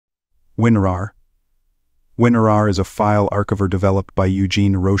WinRAR. WinRAR is a file archiver developed by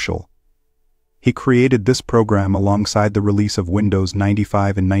Eugene Rochel. He created this program alongside the release of Windows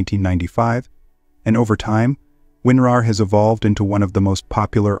 95 in 1995, and over time, WinRAR has evolved into one of the most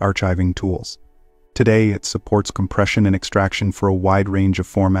popular archiving tools. Today, it supports compression and extraction for a wide range of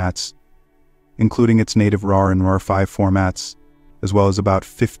formats, including its native RAR and RAR5 formats, as well as about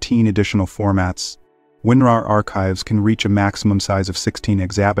 15 additional formats. WinRAR archives can reach a maximum size of 16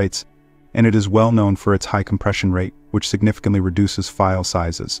 exabytes, and it is well known for its high compression rate, which significantly reduces file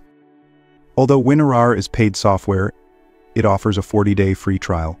sizes. Although WinRAR is paid software, it offers a 40-day free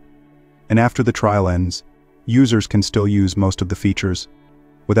trial. And after the trial ends, users can still use most of the features.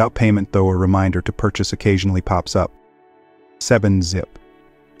 Without payment, though, a reminder to purchase occasionally pops up. 7-Zip.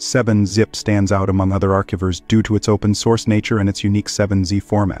 7-Zip stands out among other archivers due to its open-source nature and its unique 7Z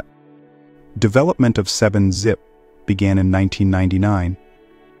format. Development of 7-Zip began in 1999,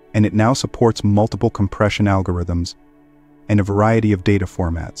 and it now supports multiple compression algorithms and a variety of data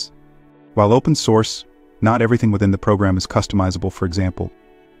formats. While open source, not everything within the program is customizable. For example,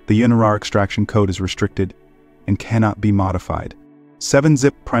 the Unarchiver extraction code is restricted and cannot be modified.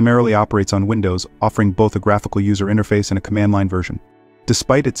 7-Zip primarily operates on Windows, offering both a graphical user interface and a command line version.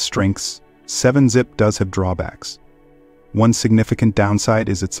 Despite its strengths, 7-Zip does have drawbacks. One significant downside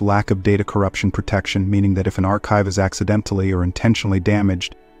is its lack of data corruption protection, meaning that if an archive is accidentally or intentionally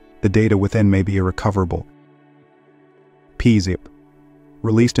damaged, the data within may be irrecoverable. PeaZip.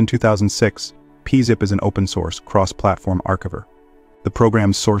 Released in 2006, PeaZip is an open-source, cross-platform archiver. The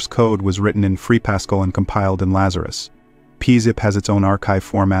program's source code was written in Free Pascal and compiled in Lazarus. PeaZip has its own archive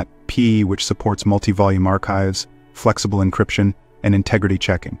format, P, which supports multi-volume archives, flexible encryption, and integrity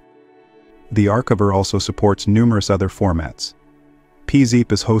checking. The archiver also supports numerous other formats.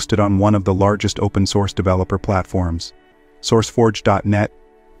 PeaZip is hosted on one of the largest open-source developer platforms, SourceForge.net,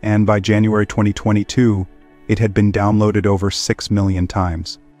 and by January 2022, it had been downloaded over 6 million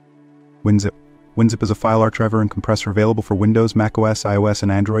times. WinZip. WinZip is a file archiver and compressor available for Windows, macOS, iOS,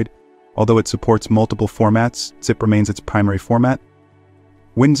 and Android. Although it supports multiple formats, zip remains its primary format.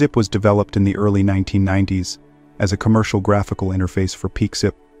 WinZip was developed in the early 1990s as a commercial graphical interface for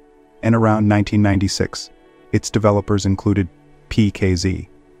PeaZip, and around 1996, its developers included PKZ,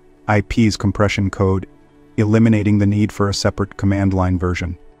 IP's compression code, eliminating the need for a separate command line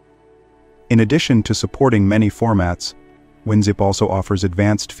version. In addition to supporting many formats, WinZip also offers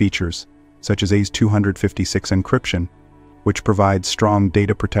advanced features, such as AES-256 encryption, which provides strong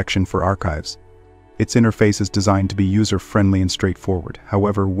data protection for archives. Its interface is designed to be user-friendly and straightforward.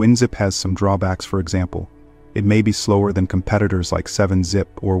 However, WinZip has some drawbacks. For example, it may be slower than competitors like 7-Zip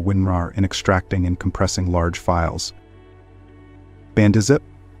or WinRAR in extracting and compressing large files. Bandizip.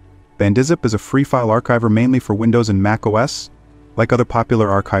 Bandizip is a free file archiver mainly for Windows and macOS. Like other popular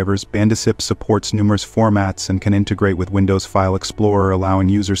archivers, Bandizip supports numerous formats and can integrate with Windows File Explorer, allowing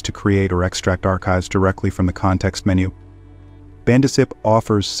users to create or extract archives directly from the context menu. Bandizip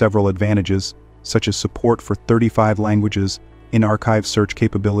offers several advantages, such as support for 35 languages, in-archive search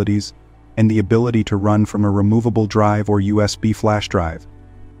capabilities, and the ability to run from a removable drive or USB flash drive.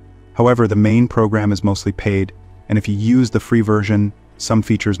 However, the main program is mostly paid, and if you use the free version, some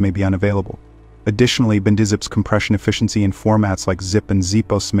features may be unavailable. Additionally, Bandizip's compression efficiency in formats like Zip and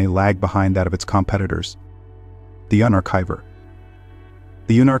Zipos may lag behind that of its competitors. The Unarchiver.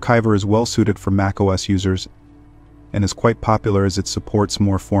 The Unarchiver is well suited for macOS users and is quite popular as it supports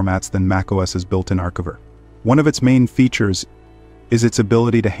more formats than macOS's built-in archiver. One of its main features is its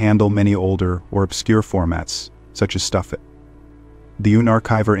ability to handle many older or obscure formats, such as StuffIt. The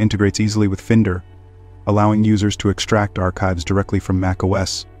Unarchiver integrates easily with Finder, allowing users to extract archives directly from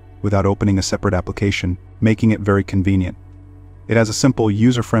macOS without opening a separate application, making it very convenient. It has a simple,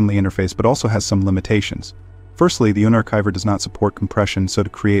 user-friendly interface, but also has some limitations. Firstly, the Unarchiver does not support compression, so to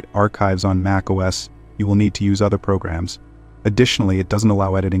create archives on macOS, you will need to use other programs. Additionally, it doesn't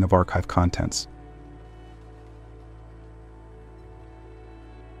allow editing of archive contents.